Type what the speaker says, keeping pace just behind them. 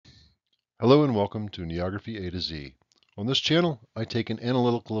Hello and welcome to Neography A to Z. On this channel, I take an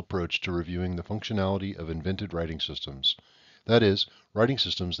analytical approach to reviewing the functionality of invented writing systems. That is, writing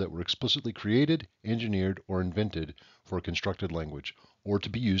systems that were explicitly created, engineered, or invented for a constructed language, or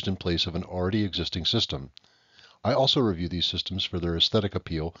to be used in place of an already existing system. I also review these systems for their aesthetic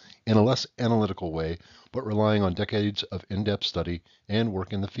appeal in a less analytical way, but relying on decades of in-depth study and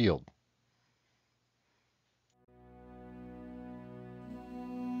work in the field.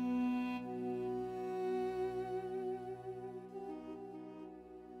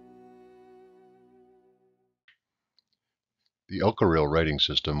 The Elkaril writing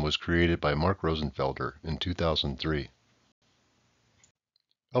system was created by Mark Rosenfelder in 2003.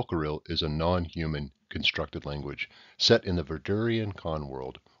 Elkaril is a non-human constructed language set in the Verdurian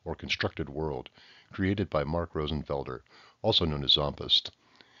conworld, or constructed world, created by Mark Rosenfelder, also known as Zompist.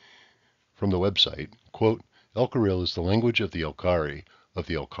 From the website, quote, Elkaril is the language of the Elkarî of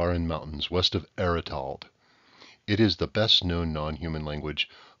the Elkarin Mountains west of Eritald. It is the best known non-human language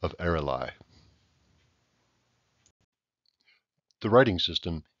of Erilai. The writing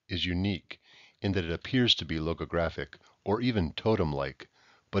system is unique in that it appears to be logographic or even totem-like,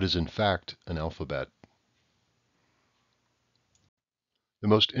 but is in fact an alphabet. The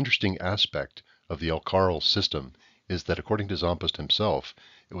most interesting aspect of the Elkaril system is that, according to Zompist himself,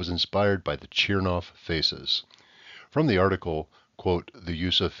 it was inspired by the Chernoff faces. From the article, quote, the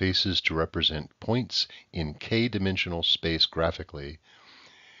use of faces to represent points in k-dimensional space graphically.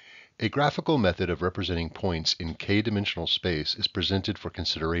 A graphical method of representing points in k-dimensional space is presented for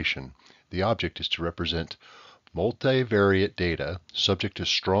consideration. The object is to represent multivariate data subject to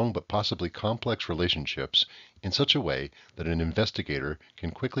strong but possibly complex relationships in such a way that an investigator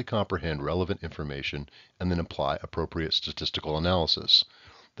can quickly comprehend relevant information and then apply appropriate statistical analysis.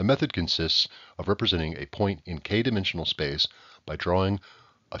 The method consists of representing a point in k-dimensional space by drawing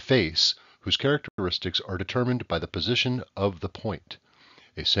a face whose characteristics are determined by the position of the point.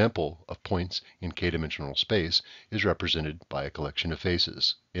 A sample of points in k-dimensional space is represented by a collection of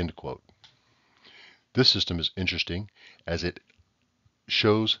faces. End quote. This system is interesting as it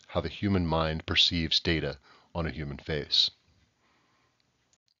shows how the human mind perceives data on a human face.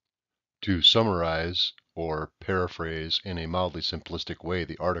 To summarize or paraphrase in a mildly simplistic way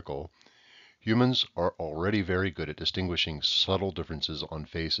the article, humans are already very good at distinguishing subtle differences on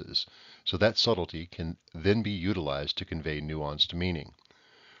faces, so that subtlety can then be utilized to convey nuanced meaning.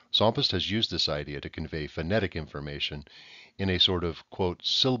 Zompist has used this idea to convey phonetic information in a sort of, quote,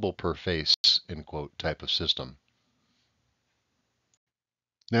 syllable per face, end quote, type of system.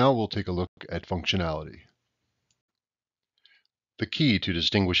 Now we'll take a look at functionality. The key to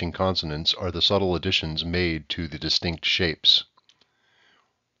distinguishing consonants are the subtle additions made to the distinct shapes.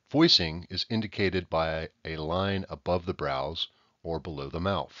 Voicing is indicated by a line above the brows or below the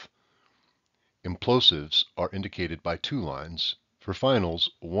mouth. Implosives are indicated by two lines. For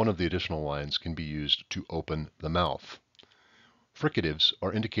finals, one of the additional lines can be used to open the mouth. Fricatives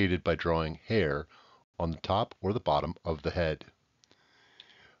are indicated by drawing hair on the top or the bottom of the head.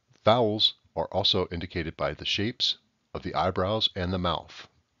 Vowels are also indicated by the shapes of the eyebrows and the mouth.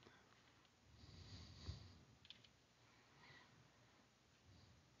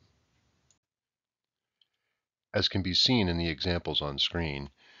 As can be seen in the examples on screen,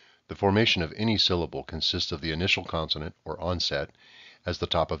 the formation of any syllable consists of the initial consonant, or onset, as the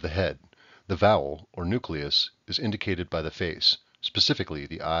top of the head. The vowel, or nucleus, is indicated by the face, specifically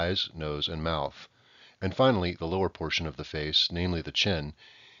the eyes, nose, and mouth. And finally, the lower portion of the face, namely the chin,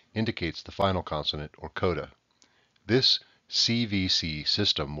 indicates the final consonant, or coda. This CVC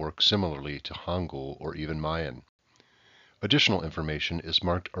system works similarly to Hangul or even Mayan. Additional information is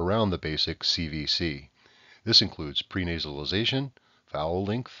marked around the basic CVC. This includes prenasalization, vowel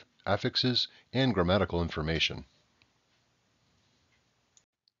length, affixes, and grammatical information.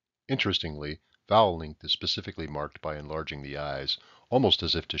 Interestingly, vowel length is specifically marked by enlarging the eyes, almost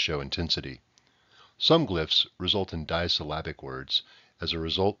as if to show intensity. Some glyphs result in disyllabic words as a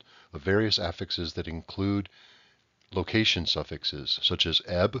result of various affixes that include location suffixes, such as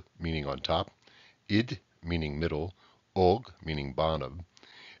eb, meaning on top, id, meaning middle, og, meaning bottom,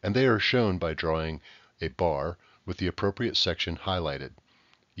 and they are shown by drawing a bar with the appropriate section highlighted,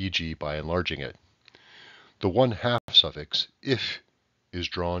 e.g. by enlarging it. The 1/2 suffix, if, is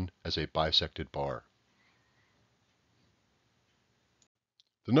drawn as a bisected bar.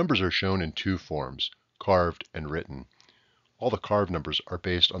 The numbers are shown in two forms, carved and written. All the carved numbers are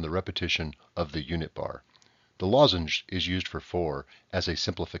based on the repetition of the unit bar. The lozenge is used for 4 as a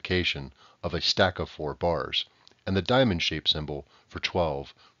simplification of a stack of 4 bars, and the diamond-shaped symbol for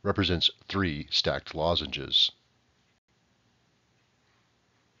 12 represents 3 stacked lozenges.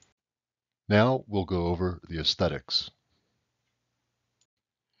 Now we'll go over the aesthetics.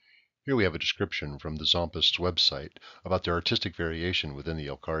 Here we have a description from the Zompists website about their artistic variation within the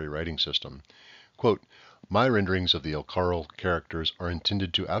Elkarîl writing system. Quote, "My renderings of the Elkarîl characters are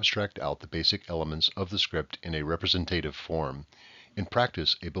intended to abstract out the basic elements of the script in a representative form. In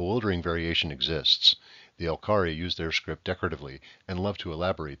practice, a bewildering variation exists. The Elkarîl use their script decoratively and love to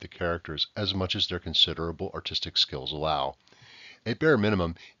elaborate the characters as much as their considerable artistic skills allow. A bare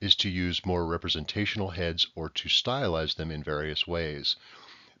minimum is to use more representational heads or to stylize them in various ways.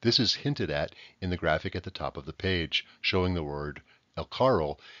 This is hinted at in the graphic at the top of the page, showing the word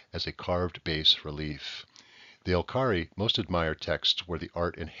Elkarîl as a carved bas relief. The Elkarîl most admire texts where the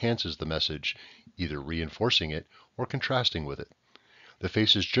art enhances the message, either reinforcing it or contrasting with it. The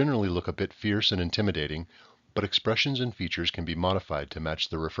faces generally look a bit fierce and intimidating, but expressions and features can be modified to match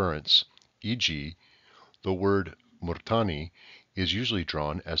the reference, e.g., the word Murtani is usually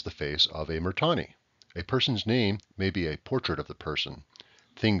drawn as the face of a Murtani. A person's name may be a portrait of the person.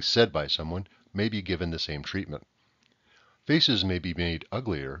 Things said by someone may be given the same treatment. Faces may be made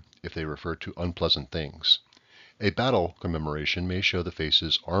uglier if they refer to unpleasant things. A battle commemoration may show the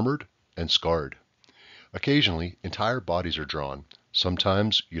faces armored and scarred. Occasionally, entire bodies are drawn,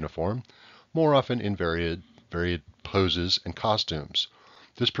 sometimes uniform, more often in varied poses and costumes.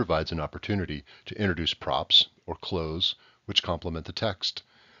 This provides an opportunity to introduce props or clothes which complement the text.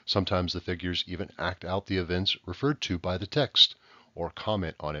 Sometimes the figures even act out the events referred to by the text, or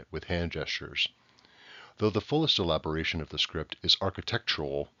comment on it with hand gestures. Though the fullest elaboration of the script is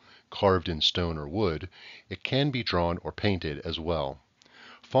architectural, carved in stone or wood, it can be drawn or painted as well.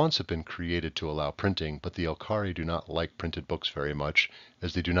 Fonts have been created to allow printing, but the Elkarîl do not like printed books very much,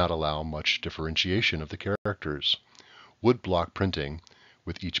 as they do not allow much differentiation of the characters. Wood block printing,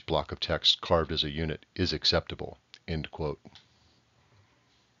 with each block of text carved as a unit, is acceptable." End quote.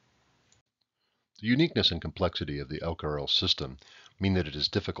 The uniqueness and complexity of the Elkarîl system mean that it is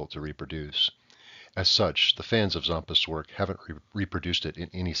difficult to reproduce. As such, the fans of Zompists' work haven't reproduced it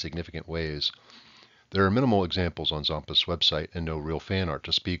in any significant ways. There are minimal examples on Zompists' website and no real fan art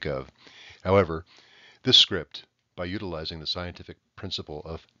to speak of. However, this script, by utilizing the scientific principle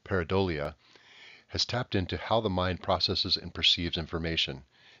of pareidolia, has tapped into how the mind processes and perceives information,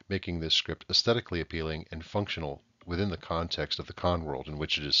 making this script aesthetically appealing and functional within the context of the con world in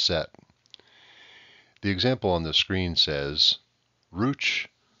which it is set. The example on the screen says, "Ruch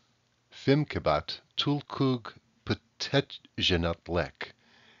Fimkebat tulkug putetjenatlek."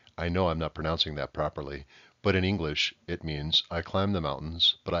 I know I'm not pronouncing that properly, but in English it means, "I climb the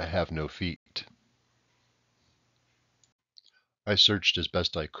mountains, but I have no feet." I searched as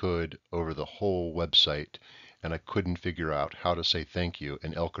best I could over the whole website, and I couldn't figure out how to say thank you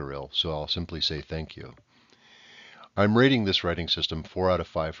in Elkarîl, so I'll simply say thank you. I'm rating this writing system 4 out of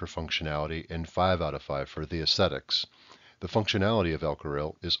 5 for functionality and 5 out of 5 for the aesthetics. The functionality of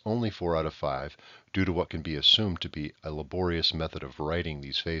Elkarîl is only 4 out of 5 due to what can be assumed to be a laborious method of writing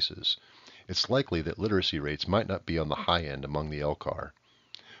these faces. It's likely that literacy rates might not be on the high end among the Elkar.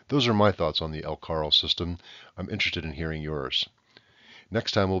 Those are my thoughts on the Elkarîl system. I'm interested in hearing yours.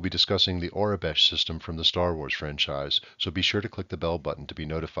 Next time we'll be discussing the Aurebesh system from the Star Wars franchise, so be sure to click the bell button to be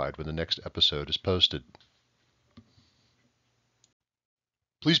notified when the next episode is posted.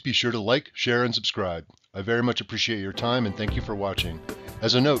 Please be sure to like, share, and subscribe. I very much appreciate your time and thank you for watching.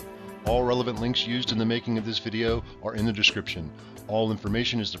 As a note, all relevant links used in the making of this video are in the description. All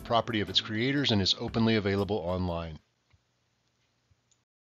information is the property of its creators and is openly available online.